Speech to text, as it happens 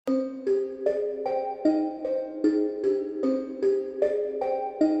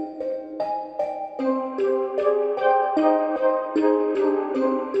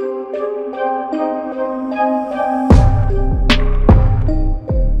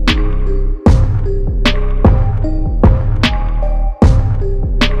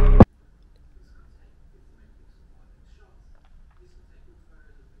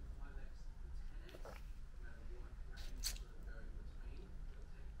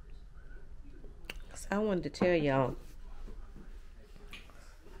I wanted to tell y'all.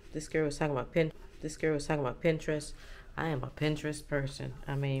 This girl was talking about Pinterest. I am a Pinterest person.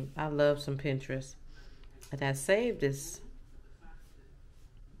 I mean, I love some Pinterest. And I saved this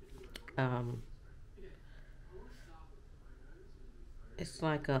it's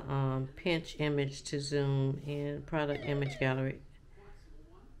like a pinch image to zoom in product image gallery.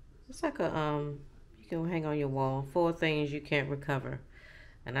 It's like a you can hang on your wall. 4 things you can't recover.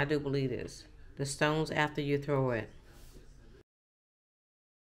 And I do believe this. The stones after you throw it.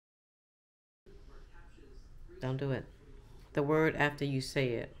 Don't do it. The word after you say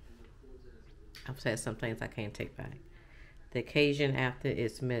it. I've said some things I can't take back. The occasion after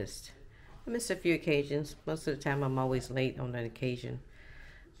it's missed. I missed a few occasions. Most of the time I'm always late on that occasion,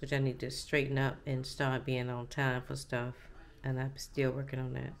 which I need to straighten up and start being on time for stuff. And I'm still working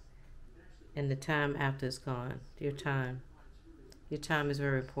on that. And the time after it's gone. Your time. Your time is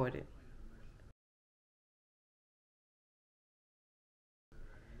very important.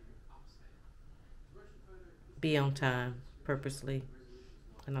 Be on time, purposely.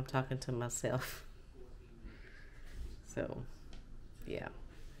 And I'm talking to myself. So, yeah.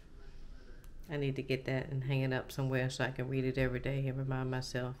 I need to get that and hang it up somewhere so I can read it every day and remind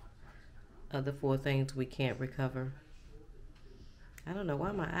myself of the 4 things we can't recover. I don't know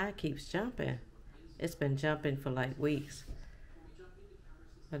why my eye keeps jumping. It's been jumping for like weeks.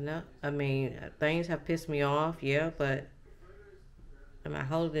 But no, I mean, things have pissed me off, yeah, but am I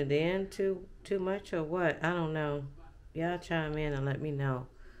holding it in too much or what? I don't know. Y'all chime in and let me know.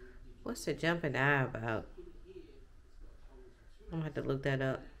 What's the jumping eye about? I'm gonna have to look that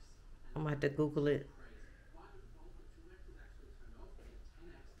up. I'm gonna have to Google it.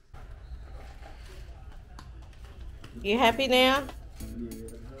 You happy now?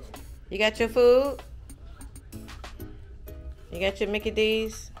 You got your food? You got your Mickey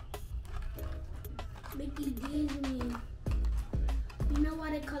D's? Mickey D's mean, you know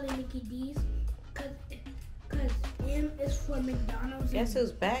why they call it Mickey D's? Cause M is for McDonald's. Guess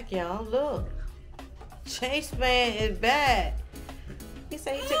who's back, y'all? Look. Chase Man is back. He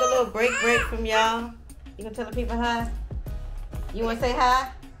said he took a little break from y'all. You gonna tell the people hi? You wanna say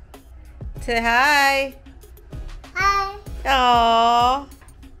hi? Say hi. Hi. Aww.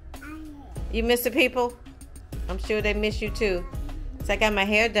 You miss the people? I'm sure they miss you too. So I got my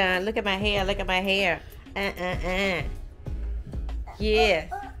hair done. Look at my hair. Look at my hair. Yeah.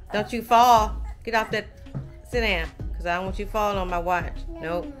 Don't you fall. Get off that. Sit down. Because I don't want you to fall on my watch.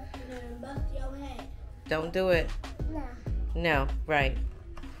 Nope. Don't do it. No. Right.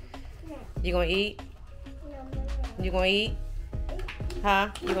 You gonna eat? You gonna eat?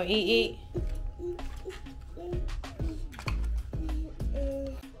 Huh? You gonna eat?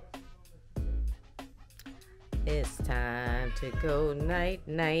 It's time to go night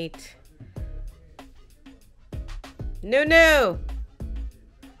night. No.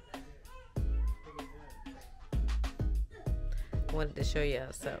 I wanted to show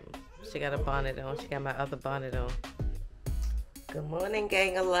y'all something. She got a bonnet on. She got my other bonnet on. Good morning,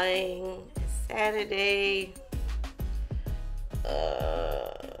 gang-a-lang. It's Saturday. I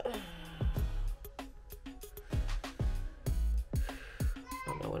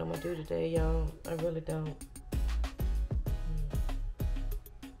don't know what I'm gonna do today, y'all. I really don't.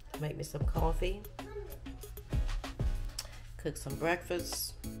 Make me some coffee. Cook some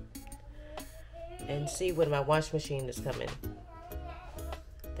breakfast. And see when my wash machine is coming.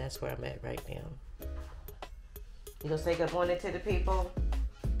 That's where I'm at right now. You gonna say good morning to the people?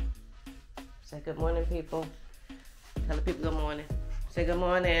 Say good morning, people. Tell the people good morning. Say good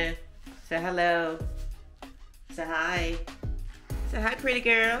morning. Say hello. Say hi. Say hi, pretty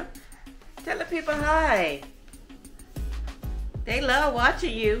girl. Tell the people hi. They love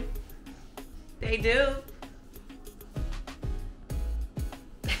watching you. They do.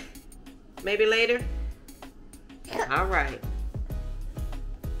 Maybe later? All right.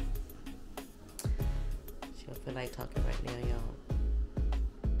 She don't feel like talking right now, y'all.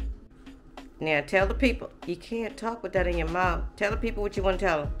 Now, tell the people. You can't talk with that in your mouth. Tell the people what you want to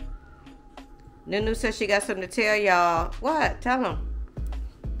tell them. Nunu says she got something to tell y'all. What? Tell them.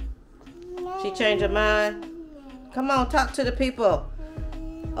 She changed her mind. Come on, talk to the people.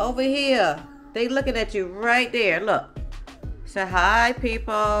 Over here. They looking at you right there. Look. Say hi,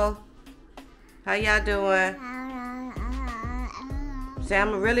 people. How y'all doing? Say,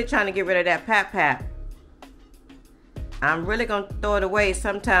 I'm really trying to get rid of that pap. I'm really going to throw it away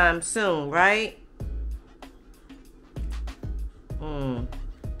sometime soon, right?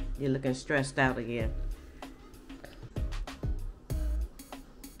 You're looking stressed out again.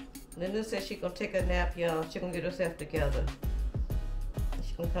 Linda says she's going to take a nap, y'all. She's going to get herself together.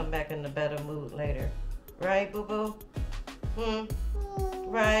 She's and come back in a better mood later. Right, boo-boo?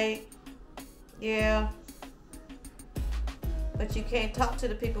 Right? Yeah. But you can't talk to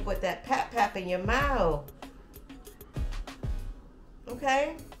the people with that pap-pap in your mouth.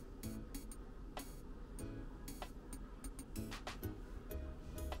 Okay?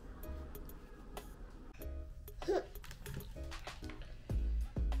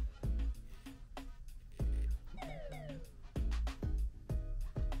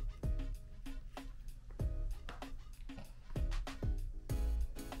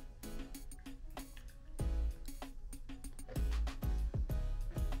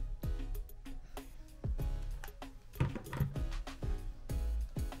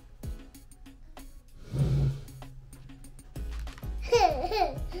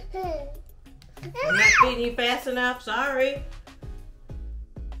 I'm not feeding you fast enough, sorry.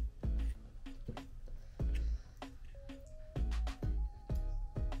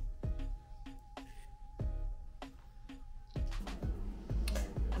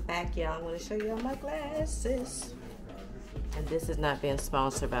 I'm back, y'all. I'm going to show you all my glasses. And this is not being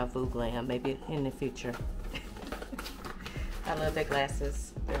sponsored by Vooglam, maybe in the future. I love their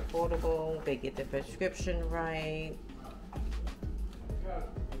glasses. They're affordable, they get the prescription right.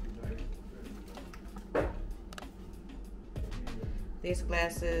 These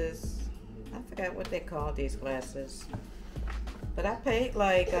glasses, I forgot what they call these glasses, but I paid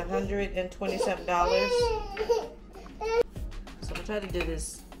like $120 something. So I'm gonna try to do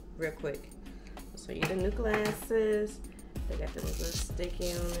this real quick. So you the new glasses, they got the little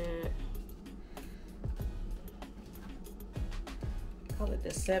sticky on it. Call it the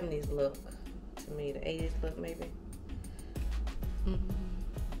 70s look to me, the 80s look maybe.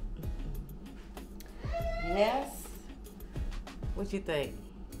 Yes. What you think?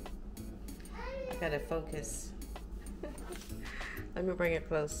 I gotta focus. Let me bring it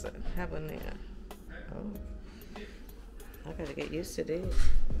closer. How about that? Oh, I gotta get used to this.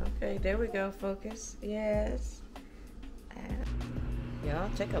 Okay, there we go. Focus. Yes. Y'all,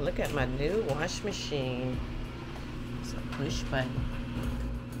 take a look at my new wash machine. It's a push button.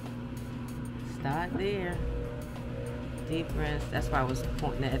 Start there. Deep rinse. That's why I was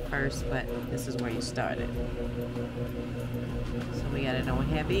pointing at first, but this is where you started. So we got it on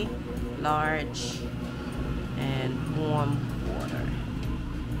heavy, large, and warm water.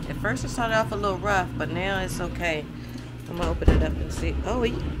 At first it started off a little rough, but now it's okay. I'm gonna open it up and see. Oh,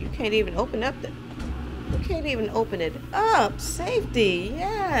 you can't even open up you can't even open it up. Safety,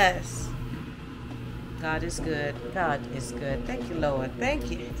 yes. God is good. God is good. Thank you, Lord. Thank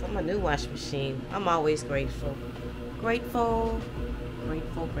you for my new wash machine. I'm always grateful. Grateful,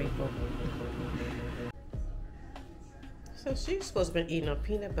 grateful, grateful. So she's supposed to be eating a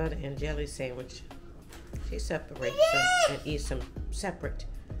peanut butter and jelly sandwich. She separates them and eats them separate.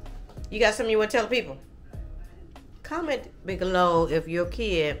 You got something you want to tell the people? Comment below if your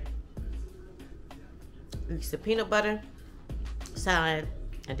kid eats the peanut butter side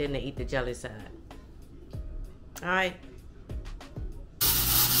and then they eat the jelly side. Alright.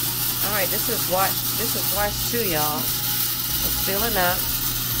 Alright, this is wash 2, y'all. It's filling up.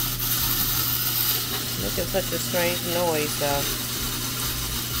 Making such a strange noise though.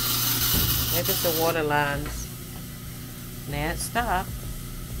 Maybe it's the water lines. Now it stopped.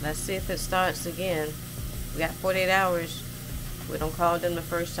 Let's see if it starts again. We got 48 hours. We don't call them the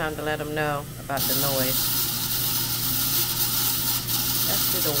first time to let them know about the noise. That's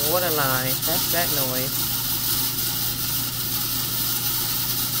through the water line. That's that noise.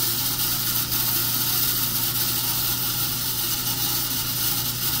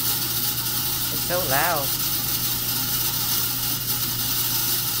 So loud.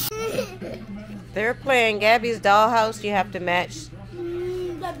 They're playing Gabby's Dollhouse. You have to match.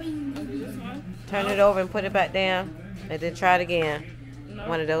 Turn it over and put it back down, and then try it again.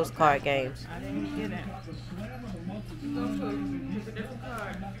 One of those card games. I didn't get it.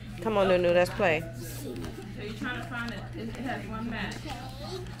 Come on, Nunu, let's play. So you're trying to find it. It has one match.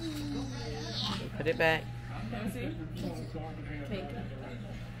 Put it back. Let me see. Take it.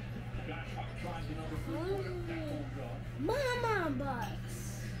 Mama box.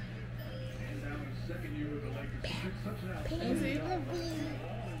 Let me see.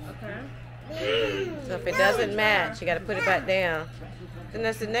 Okay. So if it doesn't match, you got to put it back down. Then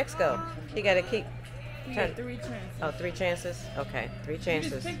that's the next go. You got to keep. You get 3 chances. Oh, 3 chances? Okay, 3 You just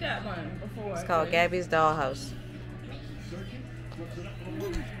chances. picked that one before. It's called Gabby's Dollhouse.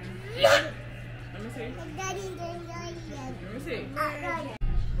 Let me see. Let me see.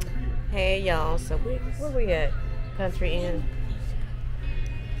 Hey y'all, so where we at? Country Inn.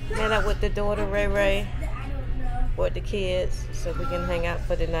 Met up with the daughter, Ray Ray. brought the kids so we can hang out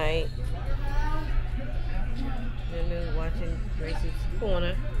for the night. And then watching Gracie's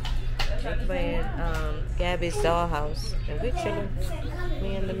Corner. They're playing Gabby's Dollhouse. And we're chilling.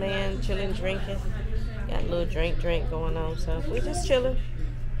 Me and the man chilling, drinking. Got a little drink going on. So we're just chilling.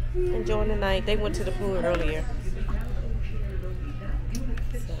 Enjoying the night. They went to the pool earlier.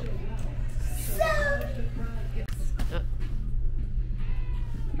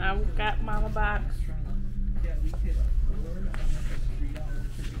 I got Mama box.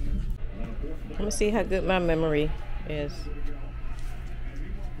 Let me see how good my memory is.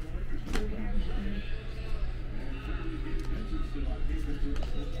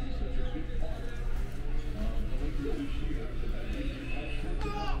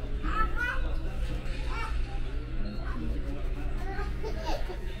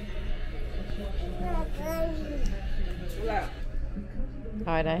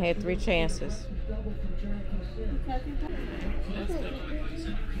 All right, I had 3 chances.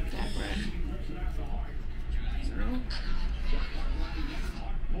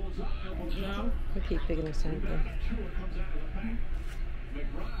 No. We keep picking the same thing.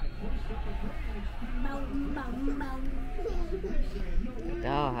 The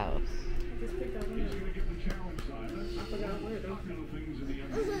dollhouse.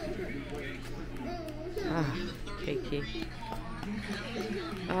 Ah, Kiki.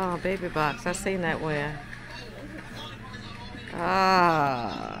 Oh, baby box. I seen that one.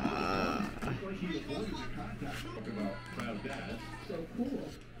 Ah.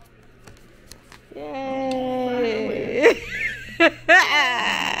 Yay!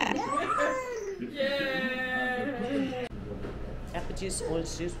 Apple juice,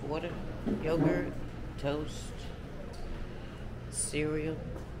 orange juice, water, yogurt, toast, cereal,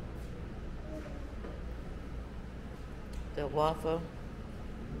 the waffle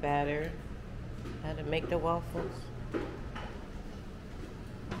batter, how to make the waffles,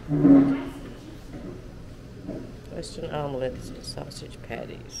 Western omelets and sausage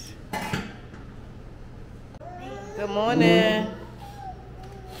patties. Good morning.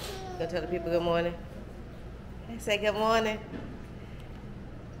 Go tell the people good morning. Say good morning.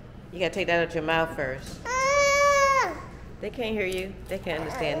 You gotta take that out your mouth first. They can't hear you. They can't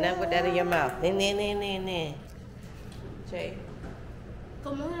understand nothing with that in your mouth. Jay.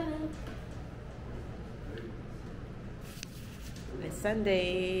 Good morning. It's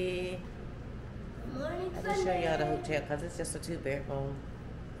Sunday. Good morning, I just show y'all the hotel because it's just a 2-bedroom,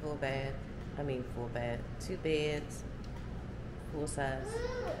 full bed. 2 beds, full size,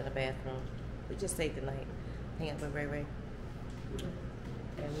 and a bathroom. We just stayed the night. Hang out with Ray Ray.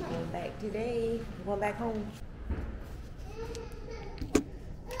 And we're going back today. We're going back home.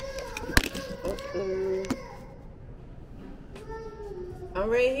 Uh-oh. I'm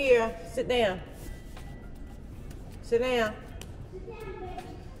right here. Sit down. Sit down.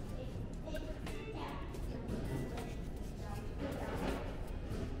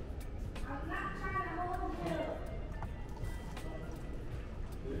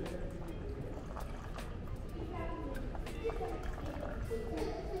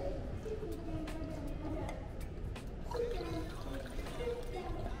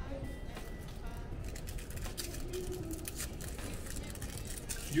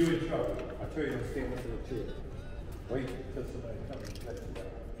 You in trouble. I tell you to stand up to the chair. Wait till somebody comes and lets you down.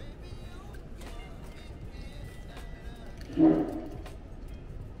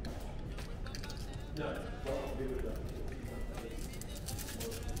 No, don't give it up.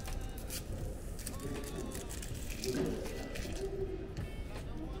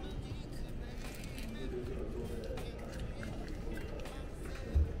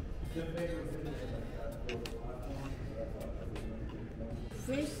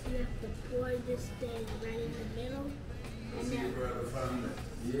 First, you have to pour this thing right in the middle, and then put it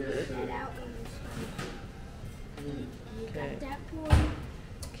out on the side. You Okay. got that poured?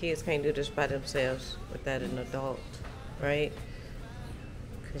 Kids can't do this by themselves without an adult, right?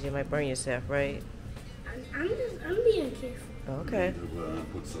 Because you might burn yourself, right? I'm being careful. Okay.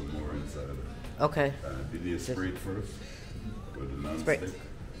 Put some more inside of it. Okay. Did you spray it first with the Spray. non-stick?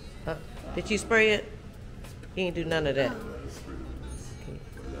 Did you spray it? You ain't do none of that. Spray with this. Okay.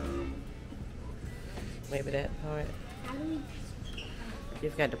 But, Maybe that. All right. How do we?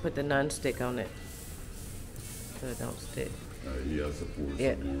 You've got to put the non-stick on it so it don't stick. he has to pour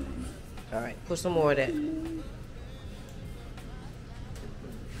Yeah. some more in All right. Put some more of that.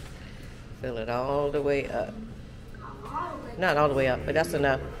 Fill it all the way up. Not all the way up, but that's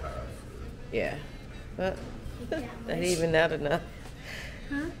enough. Yeah. But that even not enough.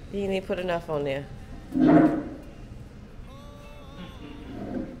 Huh? You need to put enough on there.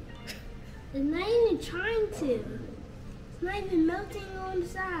 It's not even trying to. It's not even melting on the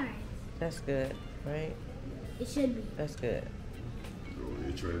side. That's good, right? It should be. That's good. So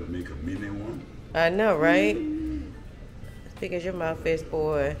you trying to make a mini one? I know, right? As big as your mouth is,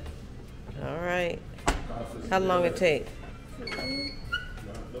 boy. All right. How long it take? Okay.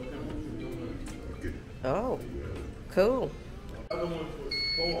 Oh, cool. Other one was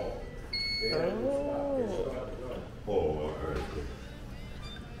fall. Oh. Oh, all right.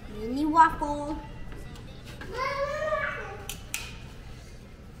 Mini waffle.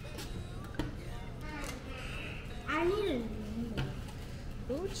 I need a new one.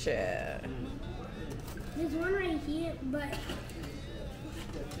 Ooh, child. There's one right here, but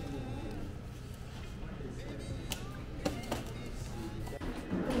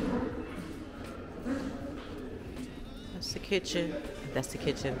That's the kitchen. That's the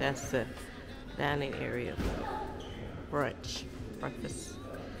kitchen. That's the dining area. Brunch. Breakfast.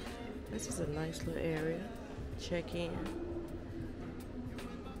 This is a nice little area. Check in.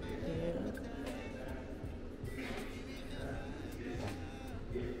 Yeah.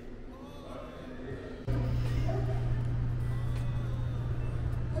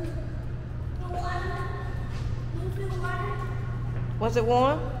 Was it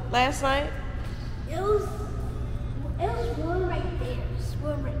warm last night? it was one right there. It's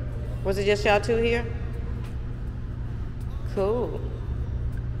one right there. Was it just y'all two here? Cool.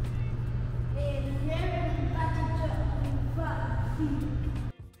 And then about to jump.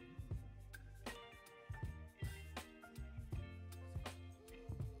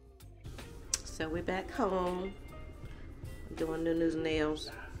 So we're back home. I'm doing Nunu's nails.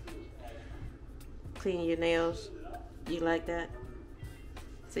 Cleaning your nails. You like that?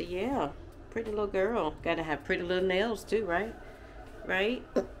 So yeah, pretty little girl. Gotta have pretty little nails too, right? Right?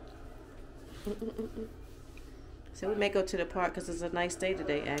 So we may go to the park because it's a nice day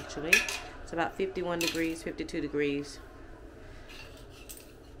today actually. It's about 51 degrees, 52 degrees.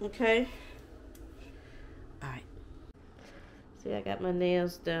 Okay. Alright. See, I got my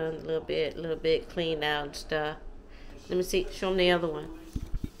nails done a little bit cleaned out and stuff. Let me see. Show them the other one.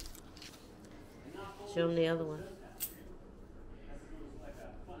 Show them the other one.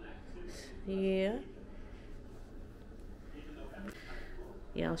 Yeah.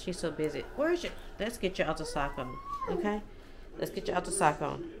 Yeah, she's so busy. Where's your... Let's get your outer sock on. Okay? Let's get your outer sock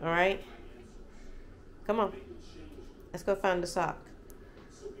on. Alright? Come on. Let's go find the sock.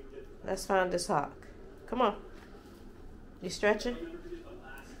 Let's find the sock. Come on. You stretching?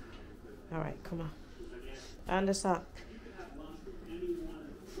 Alright, come on. Find the sock.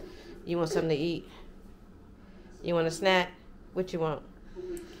 You want something to eat? You want a snack? What you want?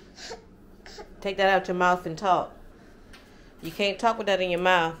 Take that out your mouth and talk. You can't talk with that in your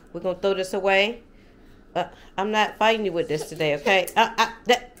mouth. We're going to throw this away. I'm not fighting you with this today, okay?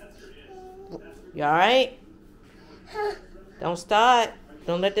 You alright? Don't start.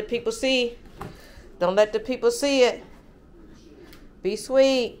 Don't let the people see. Don't let the people see it. Be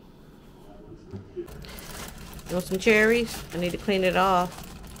sweet. You want some cherries? I need to clean it off.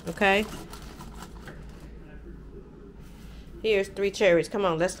 Okay? Here's 3 cherries. Come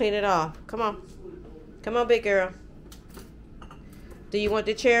on, let's clean it off. Come on. Come on, big girl. Do you want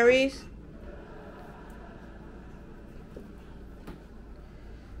the cherries?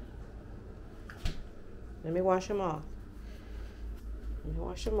 Let me wash them off. Let me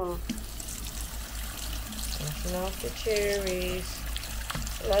wash them off. Washing off the cherries.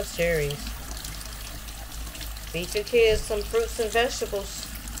 I love cherries. Feed your kids some fruits and vegetables.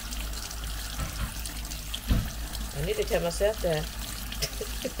 I need to tell myself that.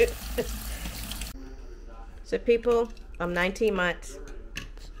 So people, I'm 19 months.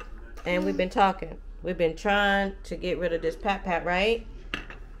 And we've been talking. We've been trying to get rid of this pap, right?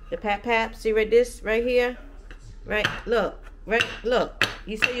 The pap. See this right here? Right? Look. Right? Look.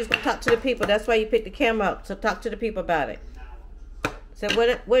 You said you was going to talk to the people. That's why you picked the camera up. So talk to the people about it. So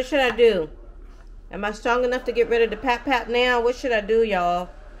what should I do? Am I strong enough to get rid of the pap now? What should I do, y'all?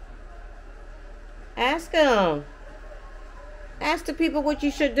 Ask them. Ask the people what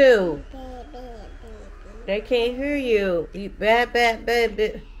you should do. They can't hear you. You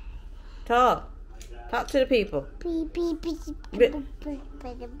bad. Talk. Talk to the people.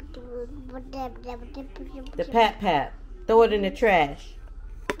 The pap. Throw it in the trash.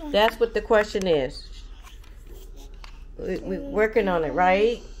 That's what the question is. We're working on it,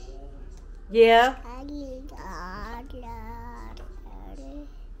 right? Yeah?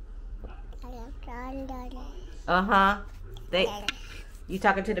 Uh-huh. You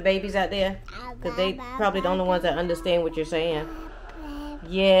talking to the babies out there? Because they probably the only ones that understand what you're saying.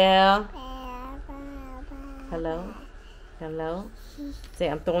 Yeah. Hello? Hello? Say,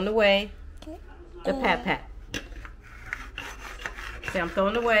 I'm throwing away. The pat pat. See, I'm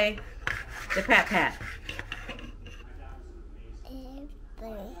throwing away the pat pat.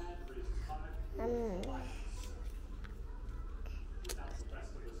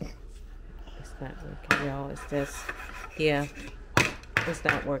 It's not working, y'all. It's just, yeah. It's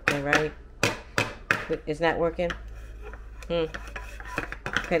not working, right? It's not working?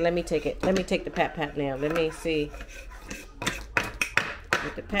 Okay, let me take it. Let me take the pat pat now. Let me see.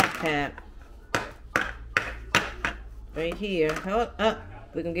 With the pat pat. Right here. Hold up.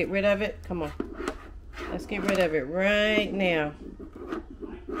 We can get rid of it. Come on. Let's get rid of it right now.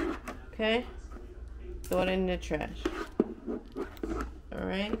 Okay? Throw it in the trash.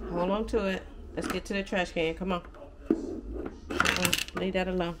 Alright. Hold on to it. Let's get to the trash can. Come on. Leave that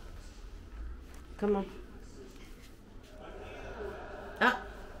alone. Come on. Up.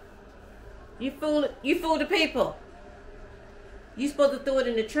 You fool the people. You supposed to throw it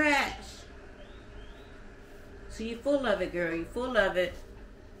in the trash. So you full of it, girl. You full of it.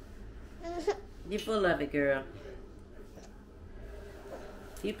 You full of it, girl.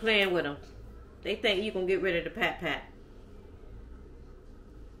 You playing with them. They think you gonna get rid of the pat pat.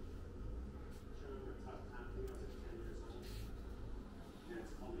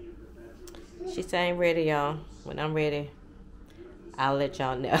 She said I ain't ready, y'all. When I'm ready, I'll let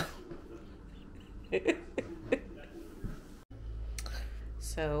y'all know.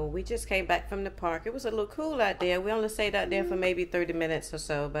 So we just came back from the park. It was a little cool out there. We only stayed out there for maybe 30 minutes or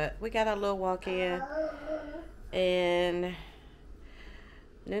so, but we got our little walk in. And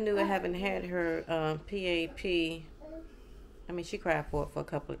Nunu haven't had her PAP. I mean, she cried for it for a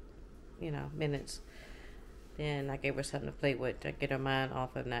couple of, minutes. Then I gave her something to play with to get her mind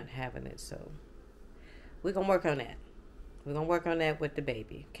off of not having it. So we're going to work on that. We're going to work on that with the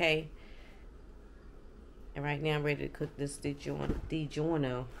baby, okay? And right now I'm ready to cook this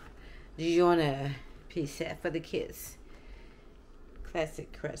DiGiorno pizza for the kids.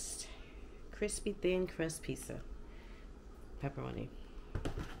 Classic crust. Crispy thin crust pizza. Pepperoni.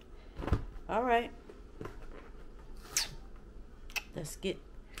 Alright. Let's get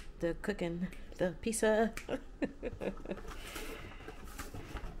the cooking the pizza.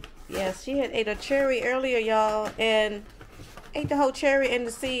 Yeah, she had ate a cherry earlier, y'all, and ate the whole cherry and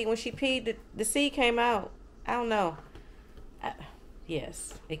the seed. When she peed, the seed came out. I don't know.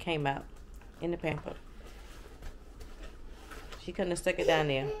 Yes, it came out in the pamper. She couldn't have stuck it down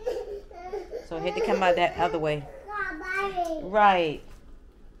there. So it had to come out that other way. Right.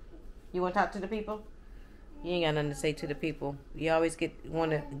 You want to talk to the people? You ain't got nothing to say to the people. You always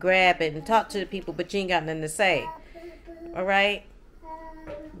want to grab it and talk to the people, but you ain't got nothing to say. All right?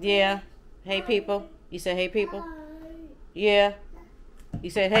 Yeah. Hey, people. You said, hey, people? Yeah.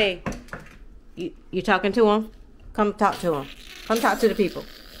 You said, hey. You talking to them? Come talk to them. Come talk to the people.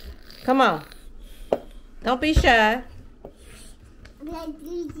 Come on. Don't be shy.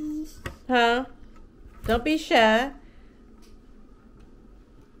 Huh? Don't be shy.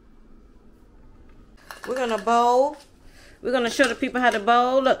 We're going to bowl. We're going to show the people how to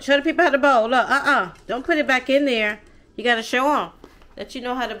bowl. Look, show the people how to bowl. Look, don't put it back in there. You got to show them that you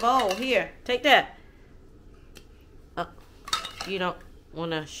know how to bowl. Here, take that. Oh, you don't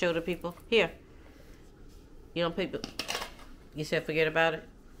want to show the people? Here. You don't people. You said forget about it?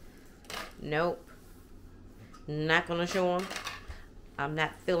 Nope. Not going to show them. I'm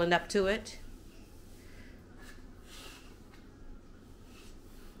not filling up to it.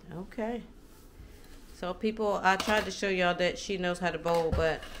 Okay. So people, I tried to show y'all that she knows how to bowl,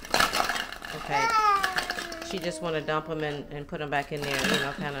 but okay. She just want to dump them and put them back in there,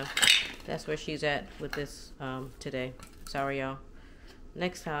 kind of. That's where she's at with this today. Sorry, y'all.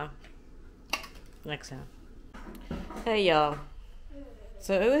 Next time. Hey, y'all.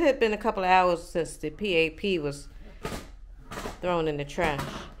 So it had been a couple of hours since the PAP was thrown in the trash.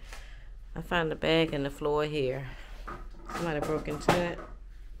 I found the bag in the floor here. Somebody broke into it.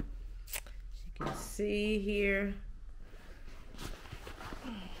 You can see here.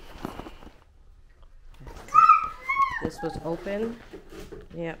 This was open.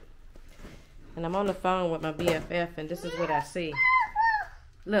 Yep. And I'm on the phone with my BFF, and this is what I see.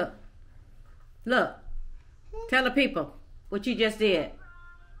 Look. Look. Tell the people what you just did.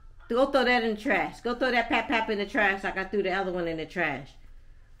 Go throw that in the trash. Go throw that pap in the trash like I threw the other one in the trash.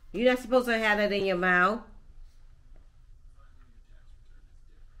 You're not supposed to have that in your mouth.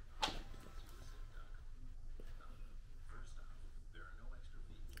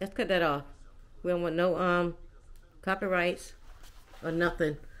 Let's cut that off. We don't want no copyrights or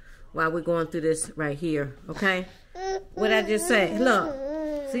nothing while we're going through this right here, okay? What I just say. Look.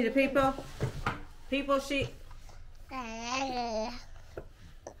 See the people? People,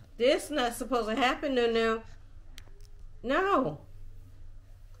 This not supposed to happen, Nunu. No.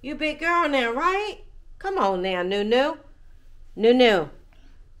 You big girl now, right? Come on now, Nunu. Nunu.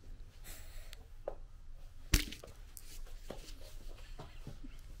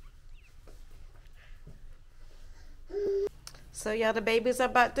 So y'all, the babies are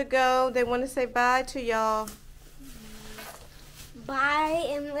about to go. They want to say bye to y'all. Bye,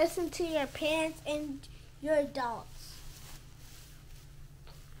 and listen to your parents and your adults.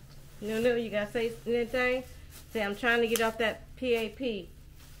 Nunu, you gotta say anything? Say, I'm trying to get off that PAP.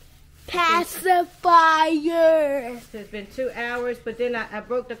 Pacifier. So it's been 2 hours, but then I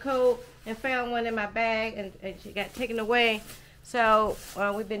broke the code and found one in my bag, and she got taken away. So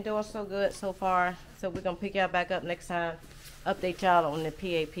we've been doing so good so far. So we're gonna pick y'all back up next time. Update y'all on the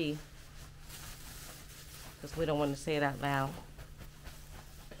PAP, because we don't want to say it out loud.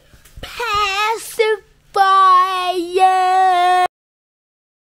 Pacifier.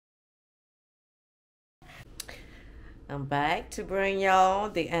 I'm back to bring y'all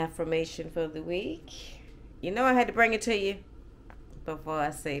the affirmation for the week. You know I had to bring it to you before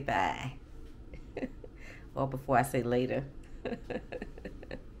I say bye. Or before I say later.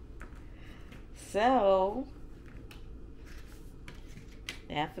 So,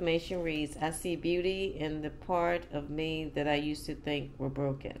 the affirmation reads, I see beauty in the part of me that I used to think were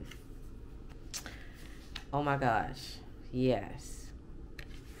broken. Oh my gosh. Yes.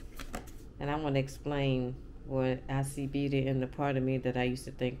 And I want to explain what I see beauty in the part of me that I used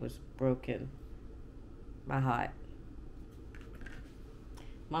to think was broken. My heart.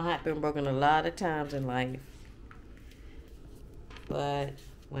 My heart been broken a lot of times in life. But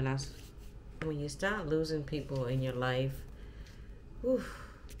when you start losing people in your life, whew,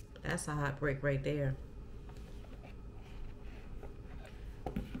 that's a heartbreak right there.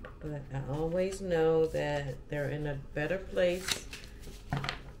 But I always know that they're in a better place.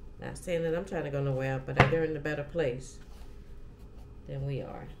 Not saying that I'm trying to go nowhere, but they're in a better place than we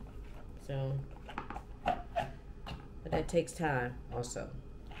are. So, but that takes time also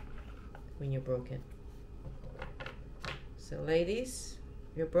when you're broken. So ladies,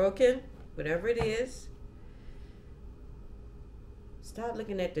 you're broken, whatever it is, start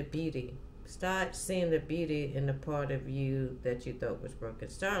looking at the beauty. Start seeing the beauty in the part of you that you thought was broken.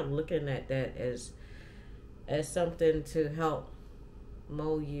 Start looking at that as something to help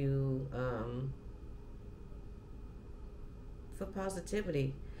mold you for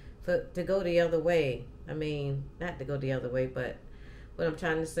positivity, to go the other way. I mean, not to go the other way, but what I'm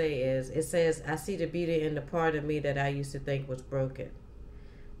trying to say is, it says, I see the beauty in the part of me that I used to think was broken.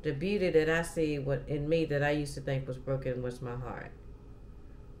 The beauty that I see in me that I used to think was broken was my heart.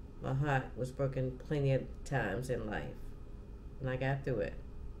 My heart was broken plenty of times in life, and I got through it.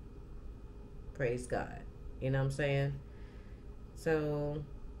 Praise God. You know what I'm saying? So,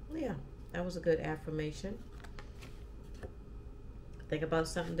 yeah, that was a good affirmation. Think about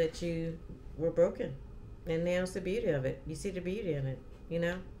something that you were broken, and now it's the beauty of it. You see the beauty in it, you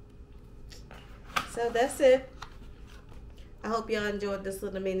know? So that's it. I hope y'all enjoyed this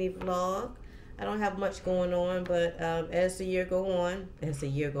little mini vlog. I don't have much going on, but as the year go on,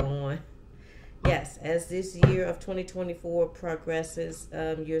 yes, as this year of 2024 progresses,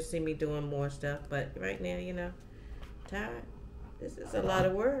 you'll see me doing more stuff. But right now, you know, tired. This is a lot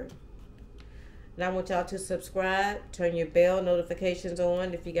of work. And I want y'all to subscribe, turn your bell notifications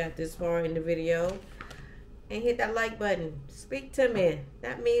on if you got this far in the video, and hit that like button. Speak to me.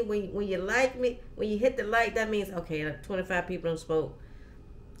 That means when you like me, when you hit the like, that means, okay, 25 people don't spoke.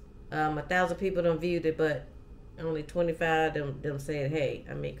 1,000 people done viewed it, but only 25 them said, hey.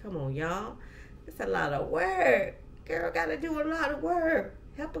 I mean, come on, y'all. It's a lot of work. Girl gotta do a lot of work.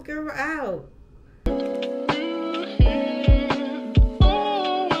 Help a girl out.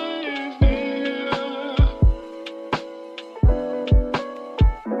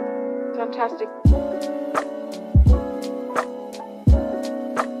 Fantastic.